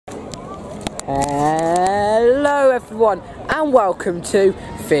Hello everyone and welcome to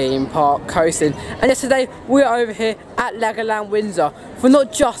Theme Park Coastin. And yesterday we are over here at Legoland Windsor for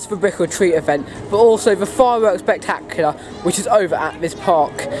not just the Brick or Treat event but also the Firework Spectacular, which is over at this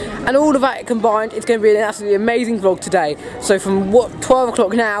park. And all of that combined, it's going to be an absolutely amazing vlog today. So from 12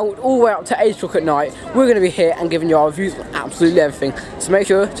 o'clock now all the way up to 8 o'clock at night, we're going to be here and giving you our reviews on absolutely everything. So make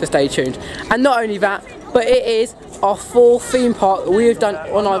sure to stay tuned. And not only that, but it is our fourth theme park we have done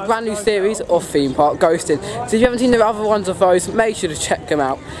on our brand new series of Theme Park Coastin. So if you haven't seen the other ones of those, make sure to check them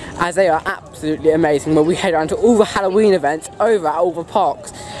out, as they are absolutely amazing, where we head around to all the Halloween events over at all the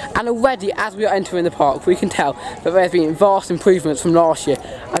parks. And already as we are entering the park, we can tell that there's been vast improvements from last year,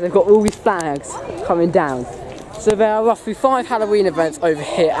 and they've got all these flags coming down. So there are roughly 5 Halloween events over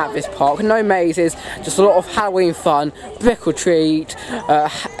here at this park. No mazes, just a lot of Halloween fun, Brick or Treat,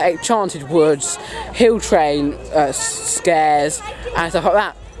 Enchanted Woods, Hill Train scares and stuff like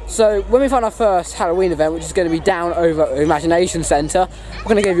that. So when we find our first Halloween event, which is going to be down over at the Imagination Centre, we're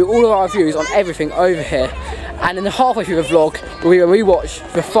going to give you all of our reviews on everything over here. And in the halfway through the vlog, we're going to rewatch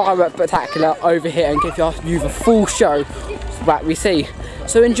the Firework Spectacular over here and give you the full show that we see.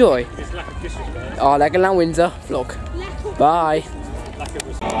 So enjoy our Legoland Windsor vlog. Bye.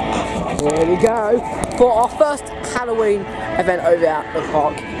 Here we go for our first Halloween event over at the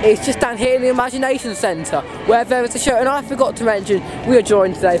park. It's just down here in the Imagination Centre where there is a show, and I forgot to mention we are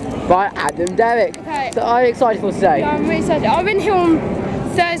joined today by Adam Derrick. Okay. So I'm excited for today. Yeah, I'm really excited. I've been here on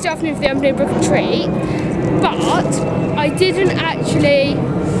Thursday afternoon for the opening Brick or Treat, but I didn't actually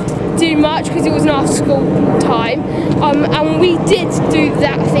do much because it was an after school time, and we did do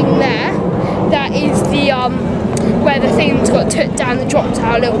that thing there. That is the where the thing's got took down, the drop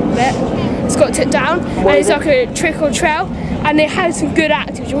down a little bit. It's got took down, and it's like a trick or trail, and it has some good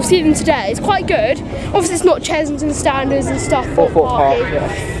actors. You'll see them today. It's quite good. Obviously, it's not Chesington standards and stuff for party.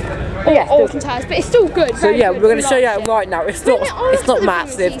 Or contest, but it's still good. So yeah, we're going to show you it right now. It's not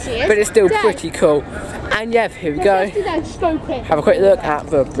massive, but it's still pretty cool. And yeah, here we go. Have a quick look at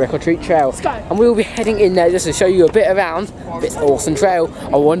the Brick or Treat trail. And we will be heading in there just to show you a bit around this awesome trail.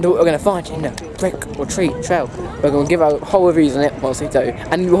 I wonder what we're going to find in the Brick or Treat trail. We're going to give our whole reviews on it once we do.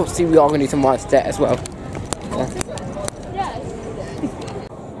 And obviously we are going to do some rides there as well.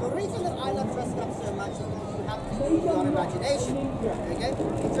 Imagination. Okay?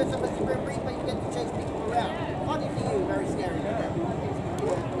 It's just something very brief, but you get to chase people around. Funny for you, very scary for them.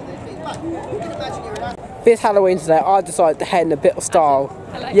 But you can imagine you're around. This Halloween today, I decided to head in a bit of style.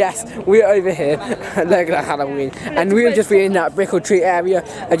 Yes, we're over here at Legoland Halloween, and we've just been in that Brick or Treat area,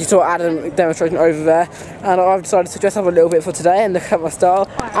 as you saw Adam demonstrating over there. And I've decided to dress up a little bit for today and look at my style,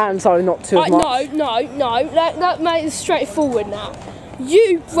 and sorry, not too much. No, that mate is straightforward now.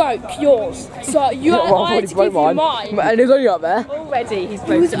 You broke yours, so you I had to give you mine. And it was only up there. Already, he's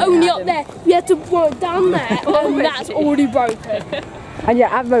broken. It was only up there. We had to work down there, and that's already broken. And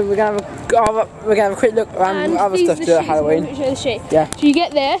yeah, at the moment we're gonna have a quick look around other stuff to do at Halloween. Yeah. So you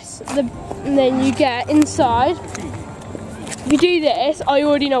get this, and then you get inside. If you do this, I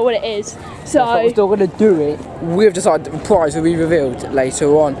already know what it is. So we're still gonna do it. We've decided the prize will be revealed later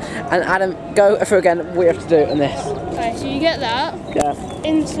on. And Adam, go through again what we have to do on this. Okay, so you get that. Yeah.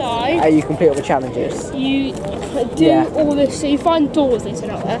 Inside. And you complete all the challenges. You do all this. So you find doors they set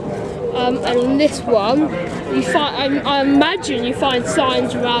up there. And on this one, you find. I imagine you find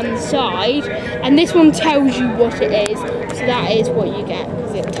signs around the side, and this one tells you what it is. So that is what you get,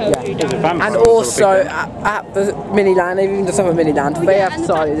 because it tells you. And also at the Miniland, even just other Miniland, they have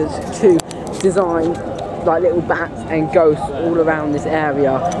decided to design like little bats and ghosts all around this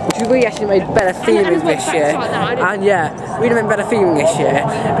area, which we actually made better theming this year. And yeah, we made better theming this year,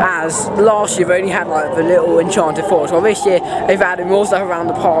 as last year we only had like the little enchanted forest. Well, this year they've added more stuff around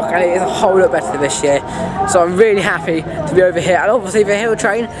the park, and it is a whole lot better this year. So I'm really happy to be over here. And obviously the hill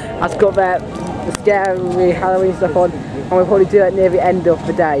train has got their scary Halloween stuff on, and we'll probably do that near the end of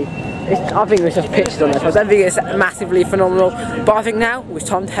the day. I think it's just pictures on this. I don't think it's massively phenomenal, but I think now it's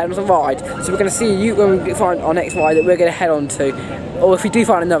time to head on some ride. So we're going to see you when we find our next ride that we're going to head on to, or if we do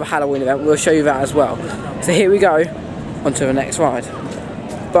find another Halloween event, we'll show you that as well. So here we go, on to the next ride.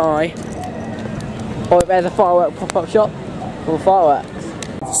 Bye. Oh, there's a firework pop-up shop for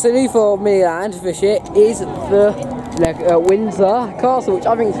fireworks. So new for Miniland this year is the Windsor Castle, which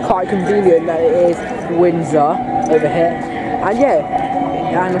I think is quite convenient that it is Windsor over here. And yeah.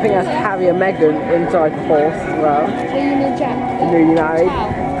 And I think that's Harry and Meghan inside the horse as well. Newly married.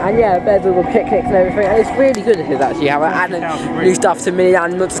 And yeah, there's all the picnics and everything. And it's really good actually how they're adding new stuff to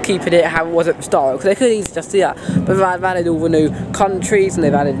Miniland, not just keeping it how it was at the start. Because they could easily just do that. But they've added all the new countries, and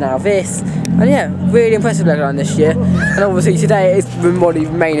they've added now this. And yeah, really impressive Legoland this year. And obviously today is probably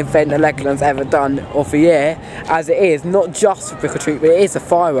the main event that Legoland's ever done of the year, as it is not just for Brick or Treat, but it is the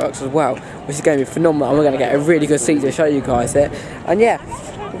fireworks as well, which is going to be phenomenal. And we're going to get a really good seat to show you guys it. And yeah,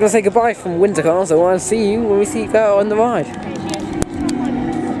 we're going to say goodbye from Windsor, so I want to see you when we see you go on the ride.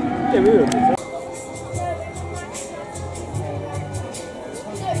 Yeah, we will.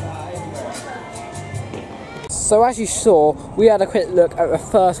 So as you saw, we had a quick look at the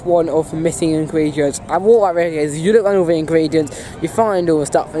first one of the missing ingredients. And what that really is, you look at all the ingredients, you find all the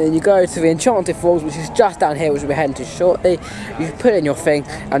stuff, and then you go to the Enchanted Falls, which is just down here, which we'll be heading to shortly. You put it in your thing,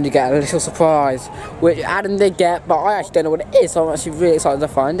 and you get a little surprise, which Adam did get, but I actually don't know what it is, so I'm actually really excited to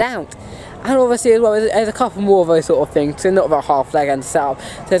find out. And obviously as well, there's a couple more of those sort of things, so not about half leg and setup.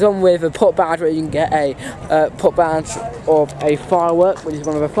 So there's one with a pot badge where you can get a pot badge of a firework, which is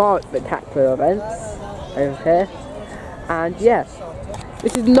one of the firework spectacular events over here. And yeah,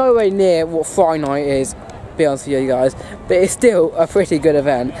 this is nowhere near what Friday night is, to be honest with you guys, but it's still a pretty good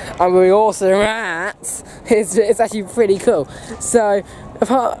event, and we're also at it's actually pretty cool. So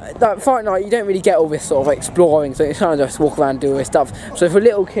like Friday night, you don't really get all this sort of exploring, so you kind of just walk around and do all this stuff. So for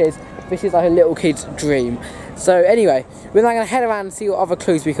little kids, this is like a little kid's dream. So anyway, we're now going to head around and see what other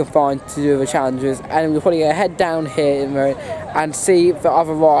clues we can find to do the challenges, and we're probably going to head down here in the and see the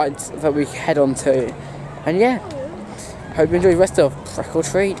other rides that we head on to. And yeah, hope you enjoy the rest of Brick or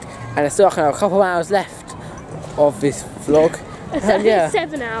Treat. And there's still like a couple of hours left of this vlog. And yeah,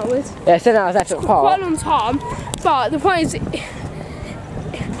 7 hours. Yeah, 7 hours left at the park. Quite a long time, but the point is,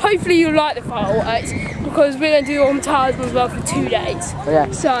 hopefully you like the fireworks, because we're going to do on Tasman as well for 2 days. Yeah.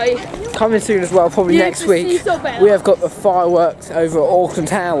 So coming soon as well, probably next week, we have got the fireworks over at Auckland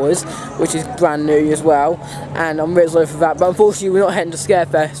Towers, which is brand new as well, and I'm really sorry for that, but unfortunately we're not heading to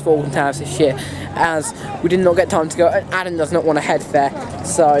Scarefest for Auckland Towers this year, as we did not get time to go, and Adam does not want to head there,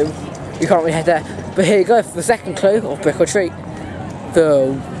 so we can't really head there. But here you go for the second clue of Brick or Treat,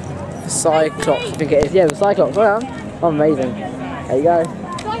 the Cyclops, I think it is, yeah, the Cyclops, well done. Amazing, there you go.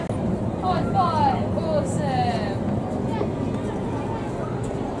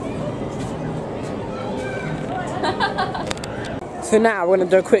 So now we're going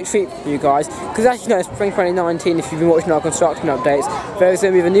to do a quick treat for you guys, because as you know, spring 2019, if you've been watching our construction updates, there's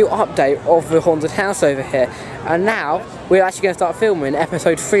going to be the new update of the haunted house over here, and now we're actually going to start filming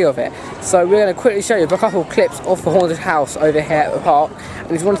episode 3 of it. So we're going to quickly show you a couple of clips of the haunted house over here at the park,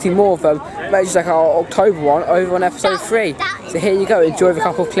 and if you want to see more of them, maybe just like our October one over on episode 3. So here you go, enjoy the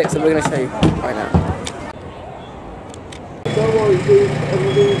couple of clips that we're going to show you right now.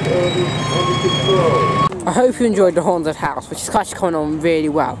 I hope you enjoyed the haunted house, which is actually coming on really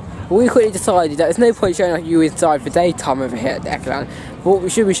well. But we quickly decided that there's no point showing you inside for daytime over here at Legoland. But what we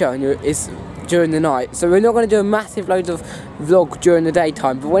should be showing you is during the night. So we're not going to do a massive load of vlog during the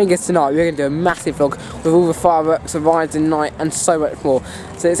daytime, but when it gets to night, we're going to do a massive vlog with all the fireworks, the rides in the night, and so much more.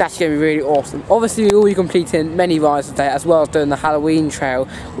 So it's actually going to be really awesome. Obviously, we will be completing many rides today, as well as doing the Halloween trail,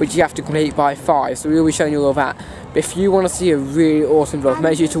 which you have to complete by 5. So we will be showing you all of that. But if you want to see a really awesome vlog,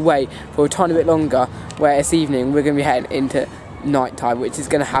 make sure to wait for a tiny bit longer, where this evening we're going to be heading into night time, which is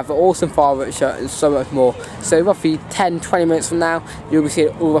going to have an awesome fireworks show and so much more. So roughly 10-20 minutes from now, you'll be seeing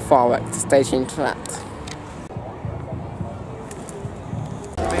all the fireworks. Stay tuned for that.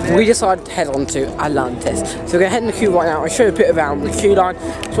 We decided to head on to Atlantis. So we're going to head in the queue right now and show you a bit around the queue line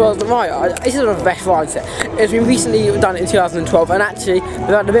as well as the ride. This is one of the best rides there. It's been recently done in 2012, and actually we've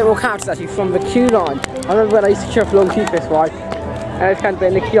had a bit more characters actually from the queue line. I remember when I used to queue up along queue for this ride, and it's kind of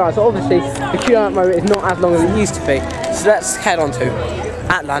in the queue line. So obviously the queue line at the moment is not as long as it used to be. So let's head on to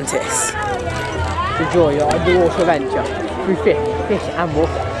Atlantis. Enjoy your underwater adventure through fish and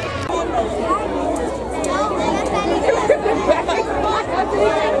water.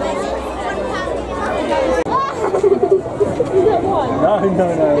 No,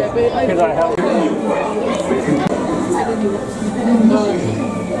 because I helped.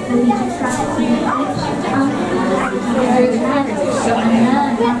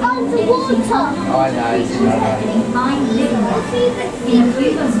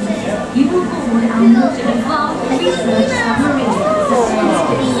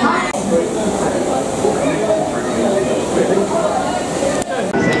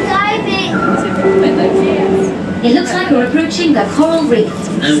 It looks like we're approaching the coral reef.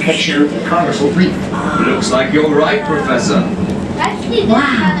 Location, coral reef. Looks like you're right, Professor.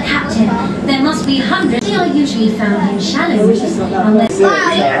 Wow, Captain, there must be hundreds. They are usually found in shallow reefs.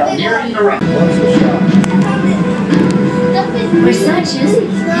 Researchers,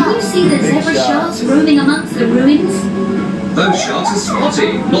 can you see the zebra sharks roaming amongst the ruins? Those sharks are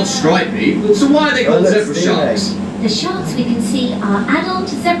spotty, not stripy. So why are they called zebra sharks? The sharks we can see are adult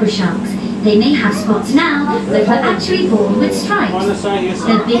zebra sharks, They may have spots now, but were actually born with stripes.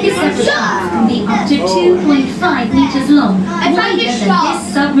 The biggest ever shark can be up to 2.5 meters long, wider than this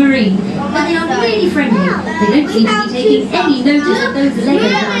submarine. But they are really friendly. They don't seem to be taking any notice of those Lego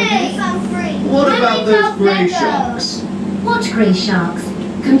divers. What about those grey sharks? What grey sharks?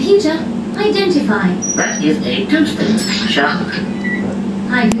 Computer, identify. That is a toaster shark.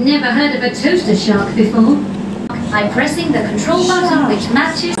 I've never heard of a toaster shark before. I'm pressing the control button which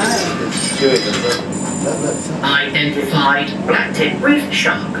matches. Identified black-tip reef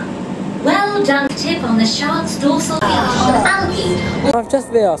shark. Well done. Tip on the shark's dorsal fin of algae. I've just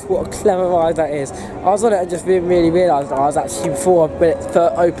realised what a clever ride that is. I was on it and just really realised I was actually before it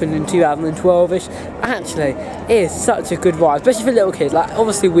first opened in 2012ish. Actually, it is such a good ride, especially for little kids. Like,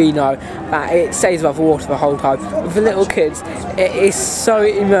 obviously we know that it stays above the water the whole time, but for little kids it is so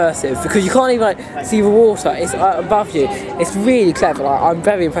immersive because you can't even like see the water, it's above you. It's really clever. Like, I'm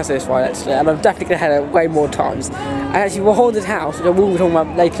very impressed with this ride actually, and I'm definitely going to head it way more times. And actually the haunted house, which we were talking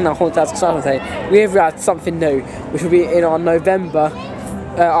about later in our haunted house excitement, we have had something new which will be in our November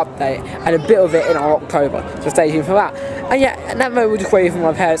update, and a bit of it in our October, so stay tuned for that. And yeah, at that moment we're just waiting for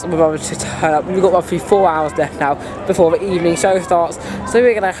my parents and my brother to turn up. We've got roughly 4 hours left now before the evening show starts, so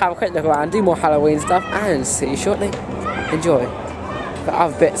we're going to have a quick look around, do more Halloween stuff, and see you shortly. Enjoy the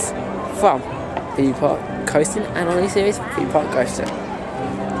other bits from Theme Park Coastin and on the series Theme Park Coastin.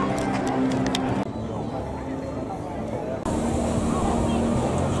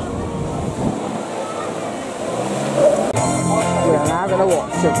 We're now going to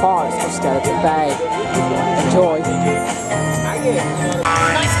watch the Pirates of Skeleton Bay. Enjoy. Nice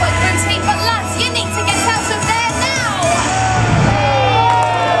work, Routine, but lads, you need to get out of there now!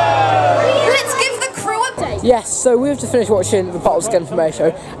 Let's give the crew a break. Yes, so we've just finished watching the Pirates of Skeleton Bay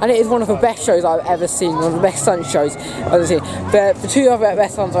show, and it is one of the best shows I've ever seen, one of the best stunt shows I've ever seen. The two other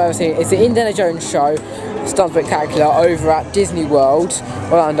best stunts I've ever seen is the Indiana Jones show, Stunt Spectacular, over at Disney World,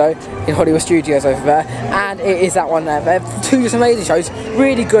 Orlando, in Hollywood Studios over there, and it is that one there. They're two just amazing shows,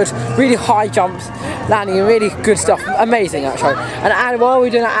 really good, really high jumps, landing and really good stuff, amazing actually. And Adam, while we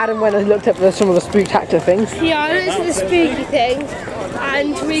were doing that, Adam went and looked at some of the spectacular things. Yeah, I looked at the spooky thing,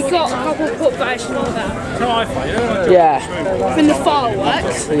 and we got a couple of pop versions of that. Yeah. From the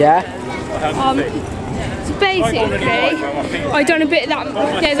Fireworks. Yeah. So basically, I've done a bit of that,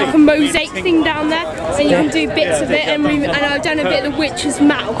 there's like a mosaic thing down there, and you can do bits of it, and I've done a bit of the witch's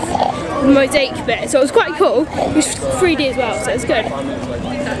mouth, the mosaic bit, so it was quite cool. It was 3D as well, so it was good.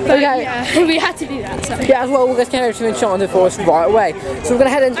 But okay. Yeah, we had to do that. So. Yeah, as well, we're going to head to Enchanted Forest right away. So we're going to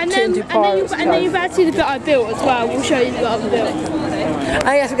head into Pirates Cove. And then you're about to see the bit I built as well, we'll show you the bit I built. And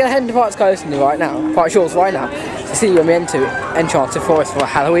yes, we're going to head into Pirates Coast right now, Pirate Shores right now, to see when we enter Enchanted Forest for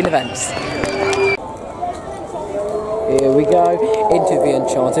Halloween events. Here we go, into the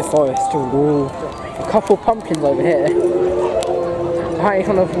Enchanted Forest. Ooh, a couple of pumpkins over here. Apparently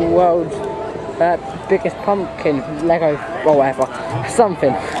one of the world's biggest pumpkin, Lego, or whatever,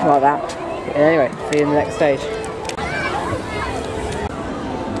 something like that. Anyway, see you in the next stage.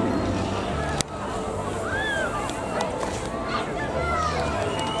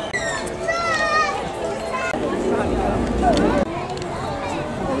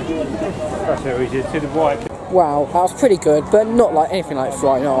 That's how we did to the white. Wow, that was pretty good, but not like anything like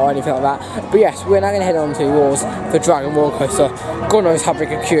Fright Night or anything like that. But yes, we're now going to head on to Wars for Dragon Roller Coaster. God knows how big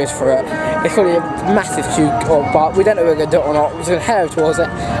a queue is for it. It's probably a massive queue, but we don't know if we're going to do it or not. We're just going to head over towards it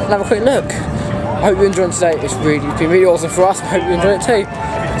and have a quick look. I hope you enjoyed today. It's been really awesome for us. I hope you enjoyed it too.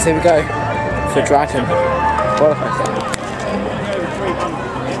 So here we go for Dragon Roller Coaster.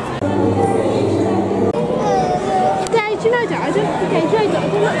 Do you know that? I don't actually know.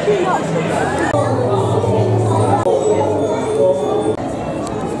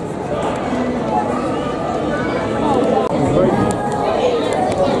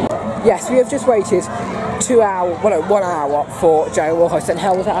 Yes, we have just waited 1 hour for Dragon Roller Coaster. And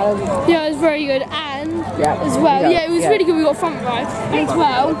how was that, Alan? Yeah, it was very good, and yeah, as well, yeah, it was really good. We got front row, and as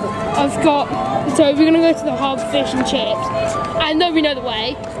well, so we're gonna go to the Harbour Fish and Chips, and though we know the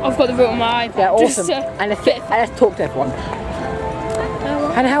way, I've got the route on my iPad. Yeah, awesome. And let's talk to everyone.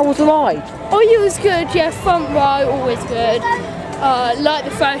 And how was the ride? Oh, yeah, it was good. Yeah, front row, always good. Like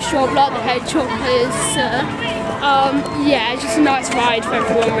the first shop, like the head choppers. Yeah, just a nice ride for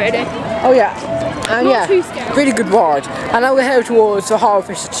everyone, really. Oh yeah, and Not too scary. Really good ride. And now we're heading towards the Harbour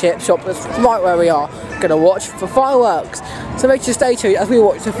Fish and Chip shop. That's right where we are. Gonna watch for fireworks. So make sure you stay tuned as we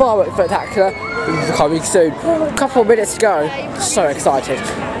watch the Firework Spectacular. Coming soon. A couple of minutes to go. So excited.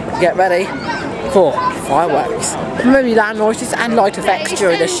 Get ready for fireworks. Remember land noises and light effects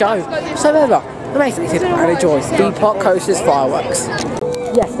during the show. So remember, amazing and enjoy Theme Park Coaster's fireworks.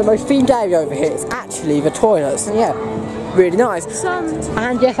 yes, the most themed area over here is actually the toilets, and yeah, really nice.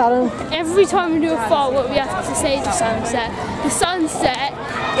 And yes, Adam? Every time we do a firework, we have to say the sunset. The sunset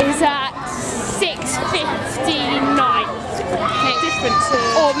is at 6:59.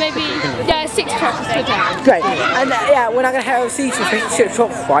 Or maybe, yeah, 6 o'clock is good. Great, and yeah, we're not going to have a seat for fish and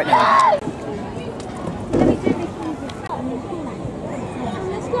shops right now.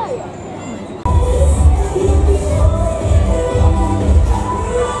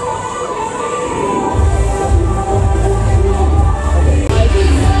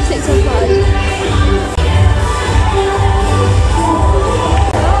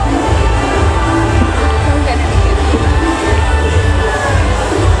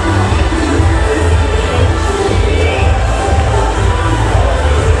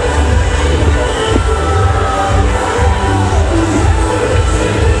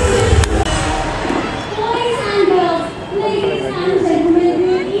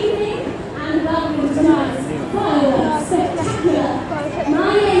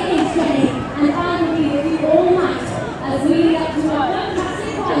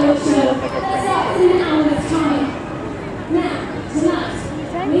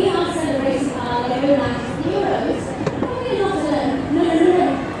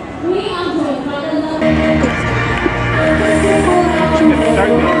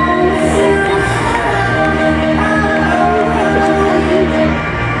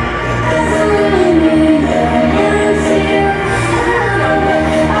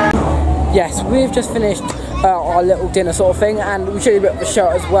 Yes, we've just finished our little dinner sort of thing, and we showed you a bit of a show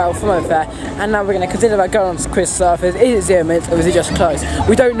as well from over there, and now we're going to consider about going on to quiz surfers. Is it 0 minutes or is it just closed?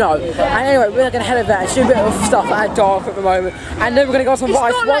 We don't know. And anyway, we're going to head over there and show you a bit of stuff at dark at the moment, and then we're going to go on some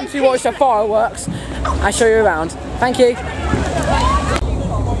rides once we watch the fireworks and show you around. Thank you.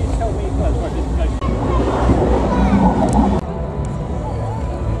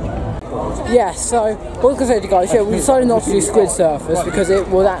 Yes, so what I was going to say to you guys, yeah, we decided not to do squid surfers because it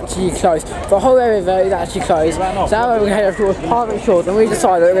was actually closed. The whole area there is actually closed. So now we're going to head over towards Private Shores, and we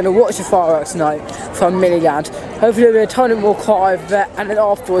decided we're going to watch the fireworks tonight from Miniland. Hopefully there'll be a ton more car over there, and then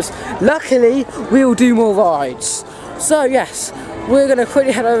afterwards, luckily, we'll do more rides. So yes, we're going to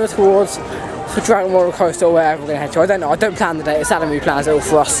quickly head over towards the Dragon Roller Coaster or wherever we're going to head to. I don't know, I don't plan the day, it's Adam who plans it all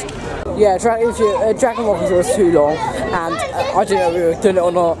for us. Yeah, Dragon Roller Coaster was too long, and I didn't know if we were doing it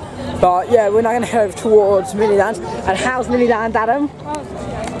or not. But yeah, we're now going to head over towards Miniland. And how's Miniland, Adam?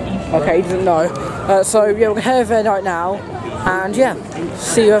 Okay, he doesn't know. So yeah, we're going to head over there right now. And yeah,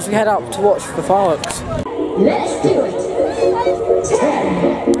 see you as we head up to watch the fireworks. Let's do it!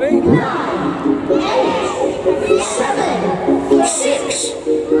 10, 9, 8, 7, 6,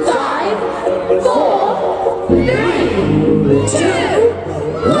 5, 4, 3,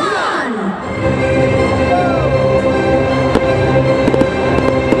 2, 1!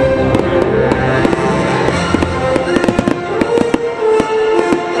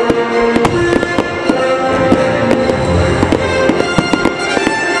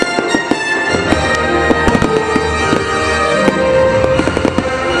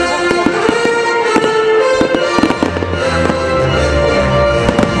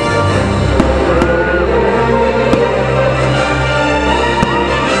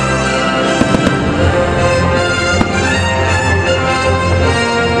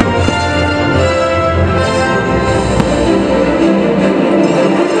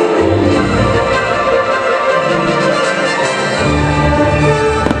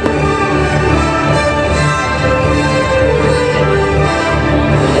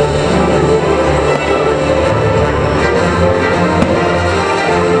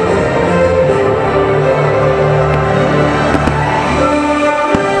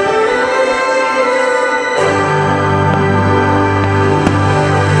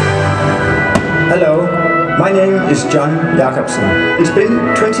 is John Jacobsen. It's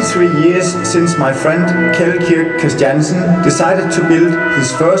been 23 years since my friend Kjell Kirk Christiansen decided to build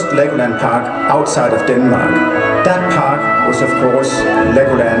his first Legoland park outside of Denmark. That park was of course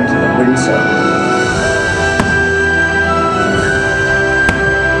Legoland Windsor.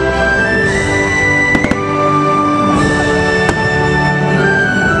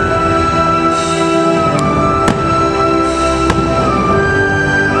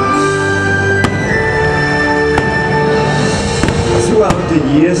 Throughout the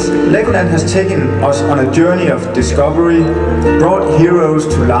years, Legoland has taken us on a journey of discovery, brought heroes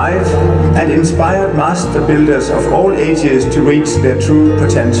to life, and inspired master builders of all ages to reach their true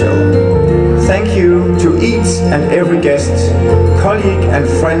potential. Thank you to each and every guest, colleague and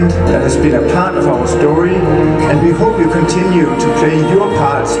friend that has been a part of our story, and we hope you continue to play your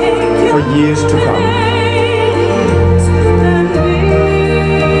parts for years to come.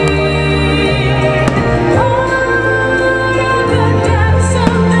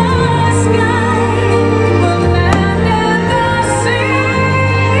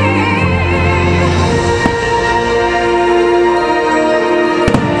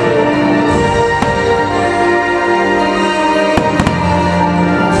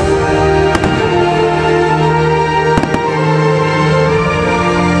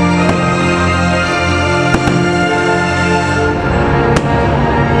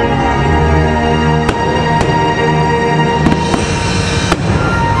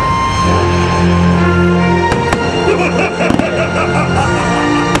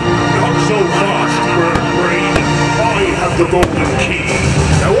 golden key.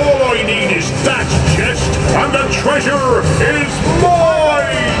 Now all I need is that chest, and the treasure is mine!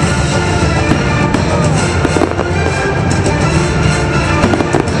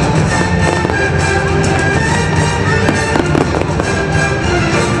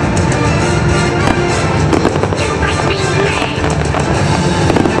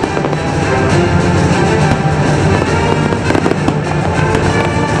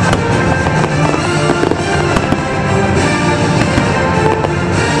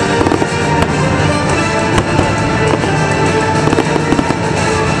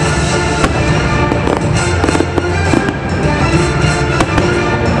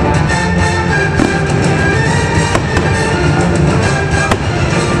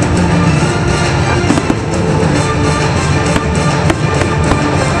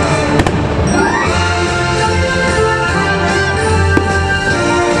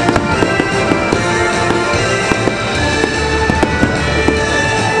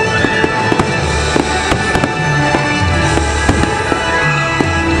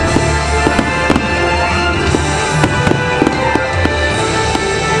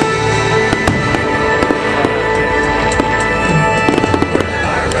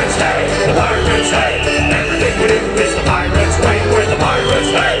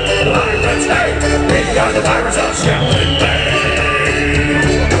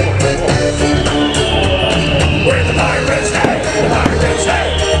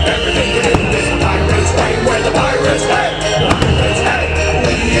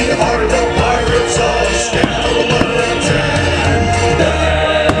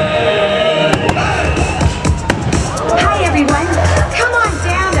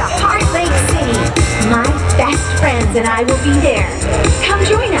 And I will be there. Come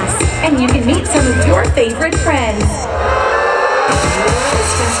join us, and you can meet some of your favorite friends.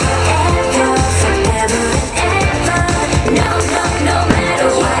 No matter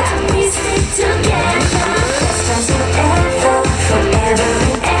what, we stick together. Forever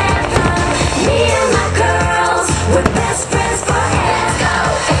and ever. Me and my girls, we're best friends forever.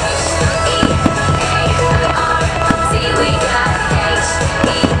 H-E-A-R-T, we got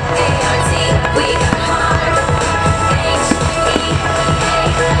H-E-A-R-T, we got heart.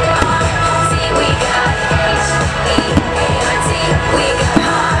 H-E-A-R-T, we got H-E-A-R-T, we got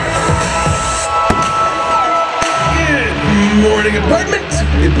heart. Good morning, apartment.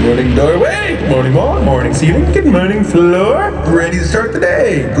 Good morning, doorway. Good morning, wall. Morning, ceiling. Good morning, floor. Ready to start the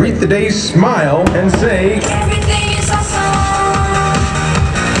day. Greet the day, smile, and say, Everything is awesome.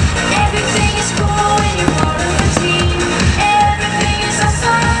 Everything is cool when you're part of a team. Everything is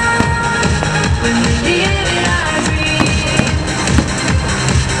awesome when we live in our dream.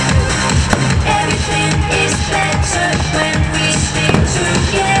 Everything is better when we stick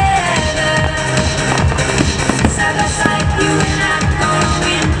together. Side by side, you and I gonna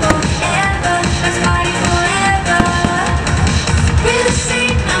win forever. Let's party forever. We're the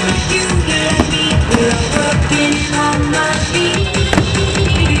same, I'm with you, you and me. We're all working in harmony.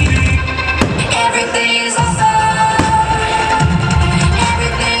 Everything is awesome.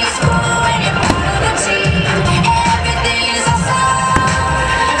 Everything is cool when you're part of the team. Everything is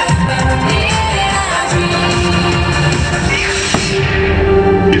awesome when we live in our dream.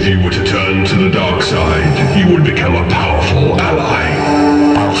 If you were to turn to the dark side, you would become a powerful ally.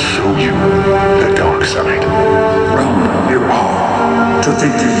 I'll show you the dark side. Wrong, you're wrong. To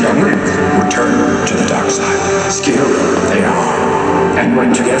think the younglings would turn to the dark side. Skilled they are, and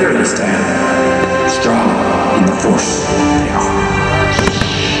when together they stand, strong in the force they are.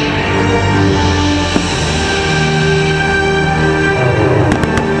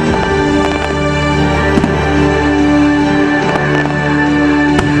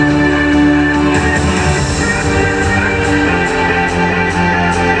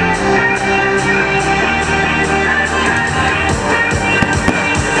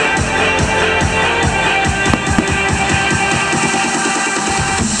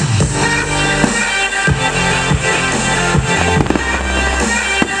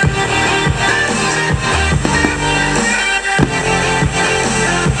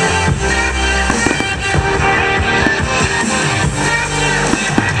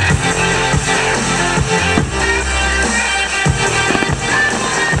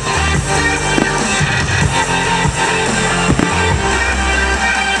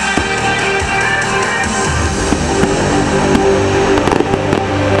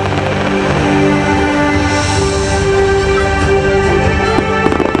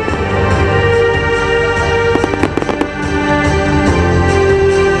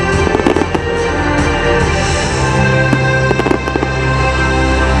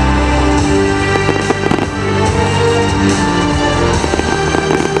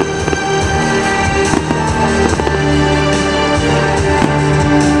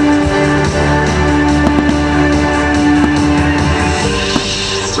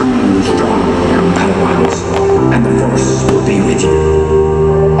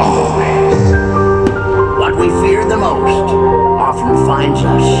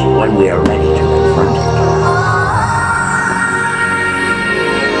 when we are ready to confront it.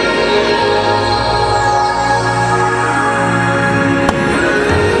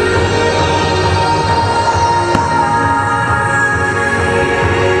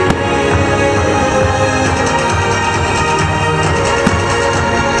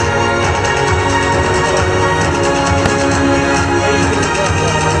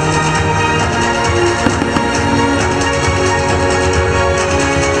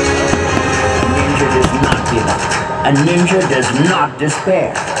 A ninja does not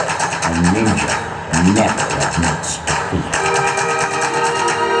despair. A ninja never admits defeat.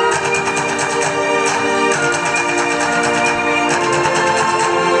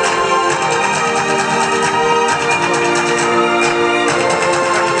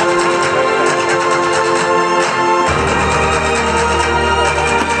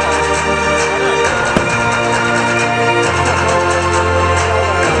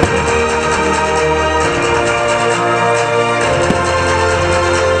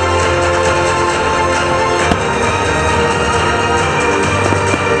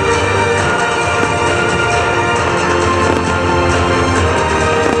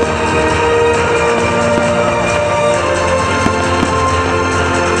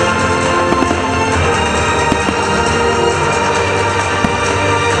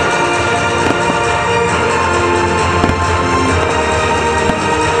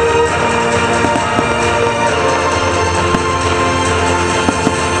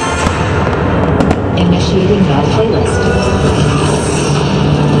 Initiating that playlist.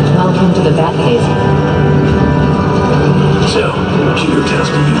 Welcome to the Batcave. So, Peter tells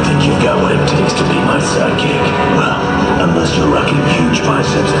me you think you've got what it takes to be my sidekick. Well, unless you're rocking huge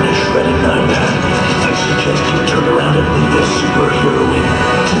biceps and a shredded nine-pack, I suggest you turn around and leave this superheroine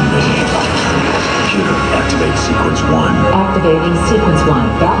to me. Peter, activate sequence 1. Activating sequence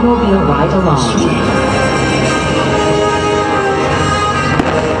 1. Batmobile ride along. Sweet.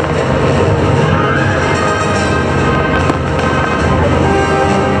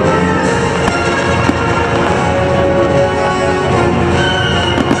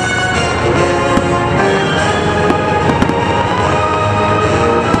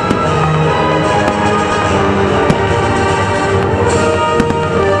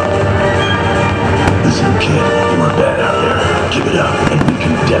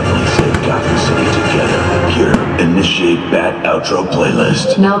 Outro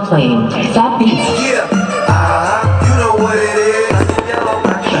playlist. Now playing Fat Beats. Yeah, you know what it is.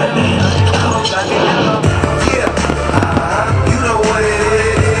 Batman. Yeah, you know what it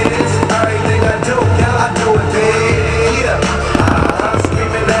is. Everything I do it big. Yeah,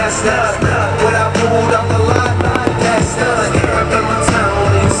 screaming that's up. When I pulled off the line, that's done. Up in my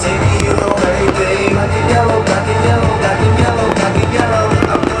town, in the city, you know everything. Black and yellow, black and yellow, black and yellow, black and yellow.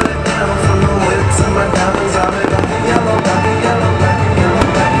 I put it down from the whip to my diamonds. I'm in black and yellow, black and yellow, black and yellow,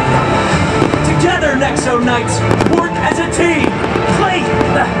 black and yellow. Together next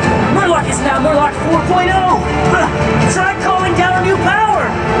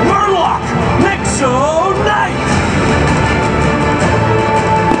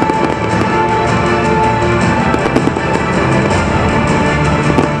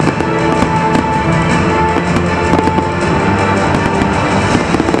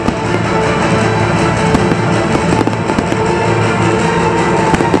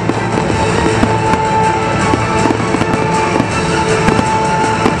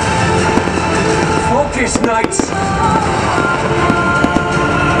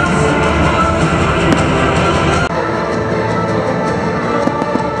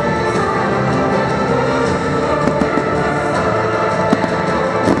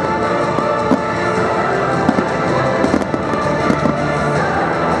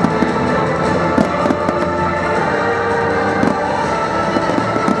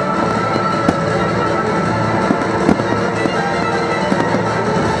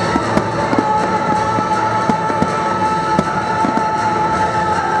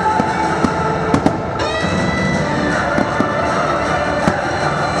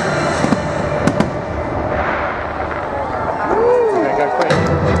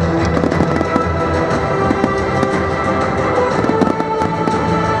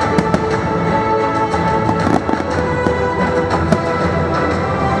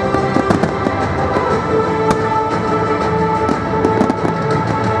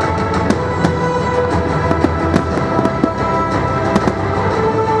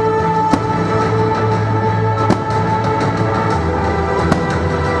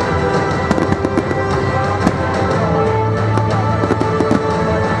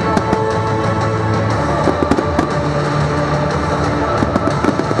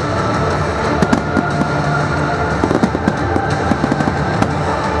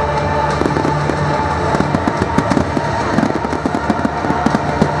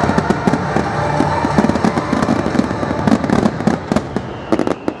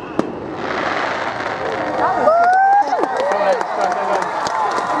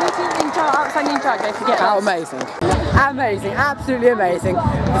How amazing. Amazing, absolutely amazing.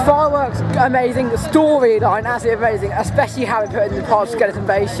 The fireworks, amazing. The storyline, absolutely amazing. Especially how it put in the part of Skeleton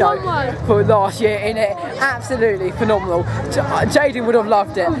Base show for last year in it. Absolutely phenomenal. Jaden would have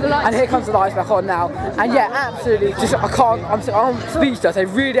loved it. And here comes the lights back on now. And yeah, absolutely, just I'm speechless. They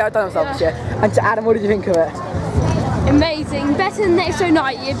really outdone themselves this year. And Adam, what did you think of it? Amazing, better than Next Show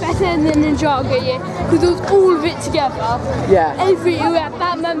Night year, better than the Ninjago year, because it was all of it together. Yeah. We had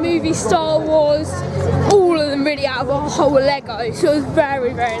Batman movie, Star Wars, all of them really out of a whole Lego, so it was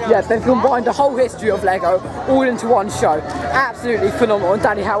very, very nice. Yeah, they've combined the whole history of Lego all into one show. Absolutely phenomenal. And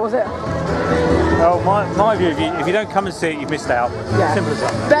Danny, how was it? Well, my view, if you don't come and see it, you've missed out. Yeah. Simple as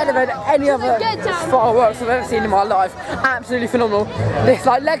that. Better than any other fireworks I've ever seen in my life. Absolutely phenomenal. It's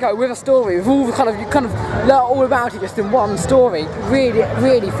like Lego with a story, with all the you kind of learn all about it just in one story. Really,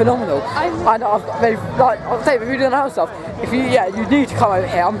 really phenomenal. They've really done other stuff. If you need to come over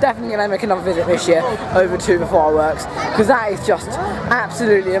here. I'm definitely going to make another visit this year over to the fireworks, because that is just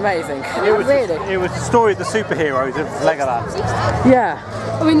absolutely amazing. It was the story of the superheroes of Legoland. Yeah.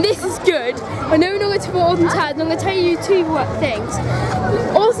 I mean, this is good. I know we're not going to talk about Alton Towers, and I'm going to tell you two things.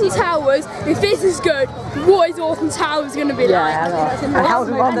 Alton Towers, if this is good, what is Alton Towers going to be like? And how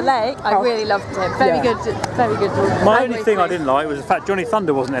on the lake, I really loved it. Very good, very good. My only thing I didn't like was the fact Johnny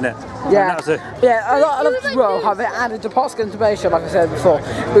Thunder wasn't in it. Yeah, I love as well how they added the Skeleton Base show, like I said before,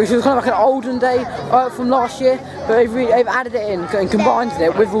 which was kind of like an olden day from last year, but they've added it in and combined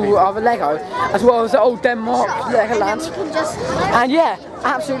it with all other Lego, as well as the old Denmark Legoland. And yeah,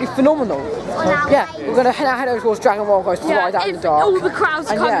 absolutely phenomenal. Yeah, we're going to head over towards Dragon World Coast to ride out in the dark. All the crowds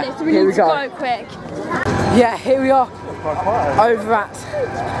are coming in, so we need to go quick. Yeah, here we are over at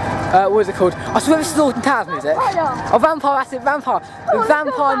what is it called? I swear this is Alton Towers music. Oh, Vampire, that's it, Vampire. The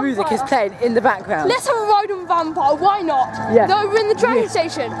Vampire music is playing in the background. Let's have a ride on Vampire, why not? Yeah. No, we're in the train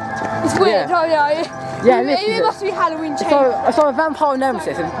station. It's weird, I know. Yeah, maybe it must be Halloween change. I saw a Vampire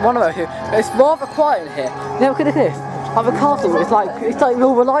Nemesis in one of those, but it's rather quiet in here. Now look at this. Like the castle, it's like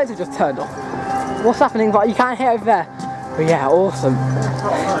all the lights have just turned off. What's happening? But you can't hear over there. But yeah, awesome.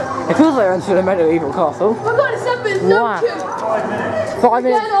 It feels like we're into the medieval castle. Oh my god, it's 7 minutes, no 5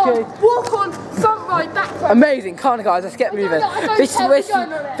 minutes. Walk on, front ride, back ride. Amazing, can't guys, let's get moving. This is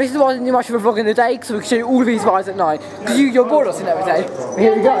why I didn't do much of a vlog in the day, because we can show you all of these rides at night. Because you're bored of us in every day.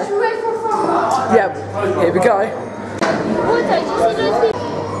 Here we go. Yeah, here we go.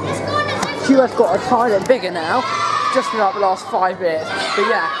 She has got a tiny bit bigger now, just in like the last 5 minutes. But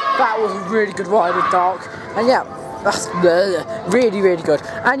yeah, that was a really good ride in dark. And yeah, that's really, really good.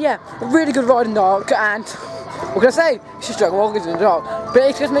 And yeah, a really good ride in dark. And what can I say? It's just Dragon World in the dark. But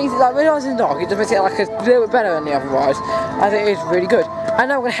it just means like when I was in the dark, it just makes it like a little bit better than the other rides. I think it is really good. And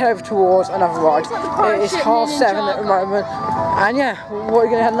now we're going to head over towards another ride. It is 7:30 at the moment. And yeah, what are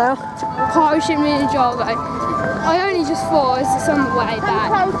you going to head now? Pirate Ship Ninjago. I only just thought it's on the way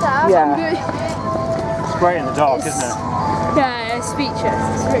back. Yeah. It's great in the dark, isn't it? Yeah, it's speechless.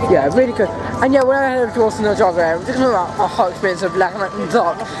 It's really good. Really good. And yeah, when I head over towards the Ninjago area, we're talking about our whole experience of Legoland in the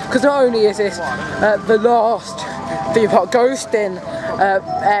dark. Because not only is this the last theme park Coastin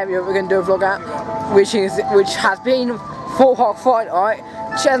area we're going to do a vlog at, which has been Fort Park Fright Night,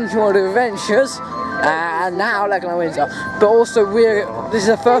 Challenge World of Adventures, and now Legoland Windsor. But also this is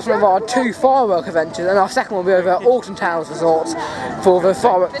the first one of our 2 firework adventures, and our second one will be over at Alton Towers Resorts for the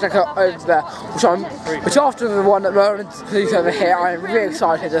firework checker over there, which after the one that Merlin's police over here, I am really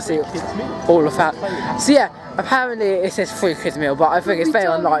excited to see all of that. So yeah, apparently it says free kids meal, but I think it's very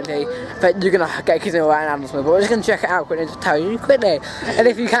unlikely that you're going to get a kids meal and an adults meal, but we're just going to check it out quickly and just tell you quickly. And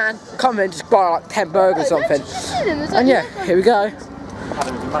if you can, come in, just buy like 10 burgers or something. And yeah, here we go.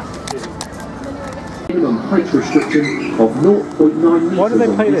 Minimum height restriction of 0.9 metres. Why do they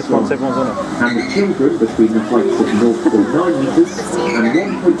play this once everyone's on it? And the children between the heights of 0.9 metres and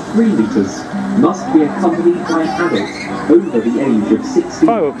 1.3 metres must be accompanied by adults over the age of 60.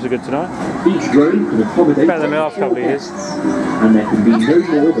 Fireworks are good tonight. Each row can accommodate better than the last couple of years. And there can be no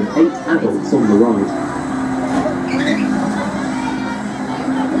more than 8 adults on the ride.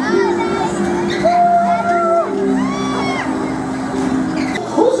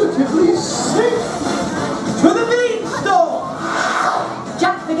 Positively safe to the beanstalk!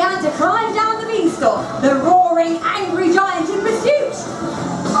 Jack began to climb down the beanstalk, the roaring, angry giant in pursuit.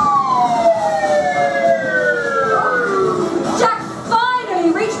 Jack finally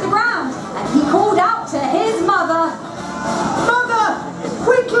reached the ground, and he called out to his mother. Mother!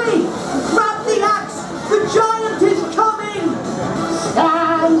 Quickly! Grab the axe! The giant is coming!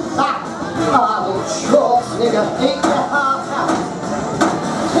 Stand back! I will chalk nigger, eat your heart out!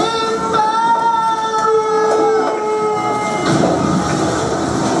 Timber!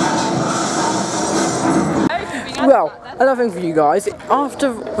 another thing for you guys,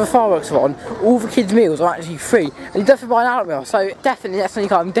 after the fireworks are on, all the kids' meals are actually free, and you don't have to buy an adult meal, so definitely next time you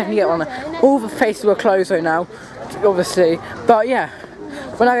come, definitely get one. All the places are closed right now, obviously, but yeah,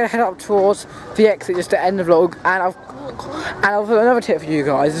 we're now going to head up towards the exit just to end the vlog, and I've another tip for you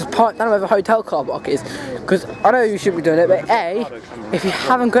guys is park down where the hotel car park is, because I know you should be doing it, but A, if you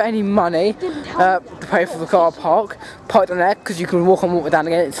haven't got any money to pay for the car park, park down there because you can walk down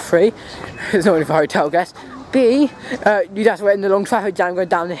again, it's free, it's not only for hotel guests. B, you'd have to wait in the long traffic jam going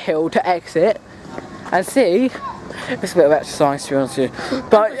down the hill to exit, and C, it's a bit of exercise to be honest with you.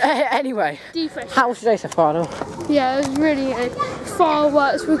 But anyway, how was your day so far though? Yeah, it was really good.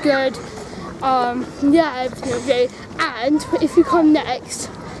 Fireworks were good. Yeah, everything was good. And if you come next,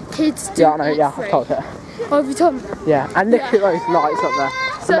 kids do I've told it. Oh, have you told me? Yeah, and look at those lights up there.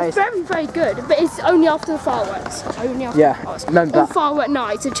 So it's very, very good, but it's only after the fireworks. Only after the fireworks. Remember on that. firework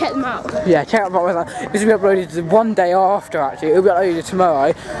night, so check them out. Yeah, check out fireworks night. This will be uploaded one day after actually. It'll be uploaded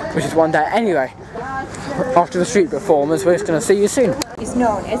tomorrow, which is one day anyway. After the street performance, we're just going to see you soon. It's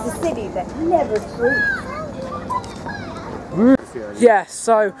known as a city that never sleeps. Yeah,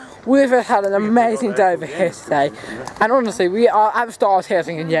 so we've had an amazing day over here today, and honestly, we are at the start I was here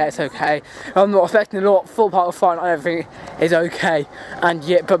thinking, yeah, it's okay. I'm not expecting a lot, full part of fun, and everything is okay, and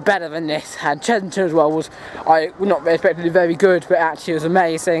yeah, but better than this. And Chedington as well I would not expected it very good, but actually it was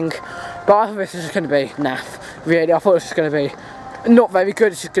amazing. But I thought this was just going to be naff, really. I thought it was just going to be not very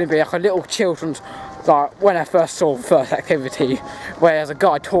good. It's just going to be like a little children's. Like when I first saw the first activity, where there's a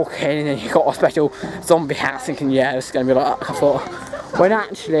guy talking and then he got a special zombie hat, thinking, yeah, this is going to be like that. I thought, when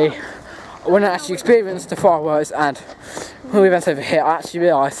I actually experienced the fireworks and when we went over here, I actually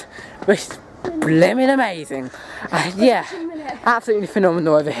realised this is blimmin' amazing. And yeah, absolutely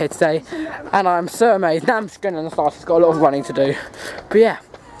phenomenal over here today, and I'm so amazed. Now I'm just going on the start. It's got a lot of running to do, but yeah.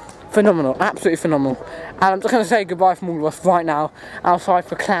 Phenomenal, absolutely phenomenal. And I'm just going to say goodbye from all of us right now outside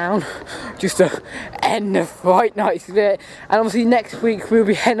for Clown, just to end the Fright Night bit. And obviously next week we'll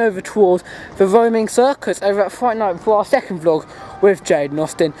be heading over towards the roaming circus over at Fright Night for our second vlog with Jade and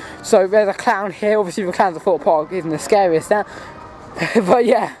Austin. So there's a clown here, obviously the clown's at Thought Park isn't the scariest now. But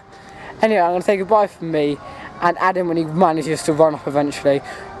yeah, anyway, I'm going to say goodbye from me and Adam when he manages to run up eventually.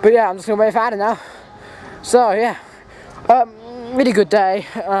 But yeah, I'm just going to wait for Adam now. So yeah. Really good day,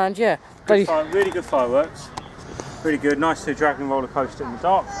 and yeah, really good fireworks, really good. Nice to dragon roller coaster in the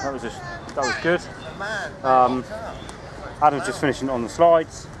dark. That was good. Adam's just finishing on the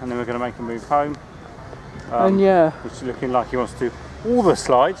slides, and then we're going to make a move home. And yeah, it's looking like he wants to do all the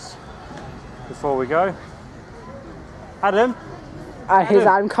slides before we go. Adam. And here's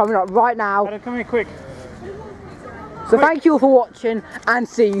Adam coming up right now. Adam, come here quick. So thank you all for watching, and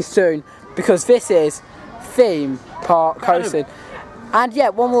see you soon, because this is Theme Park Coastin. And yeah,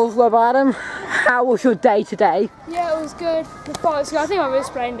 one more word about Adam. How was your day today? Yeah, it was good. The fireworks, I think I've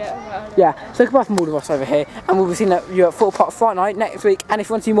explained it. Yeah, so goodbye from all of us over here, and we'll be seeing you at Thought Park Fright Night next week. And if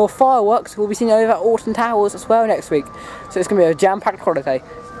you want to see more fireworks, we'll be seeing you over at Alton Towers as well next week. So it's going to be a jam-packed holiday.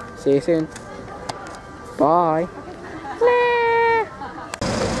 See you soon. Bye.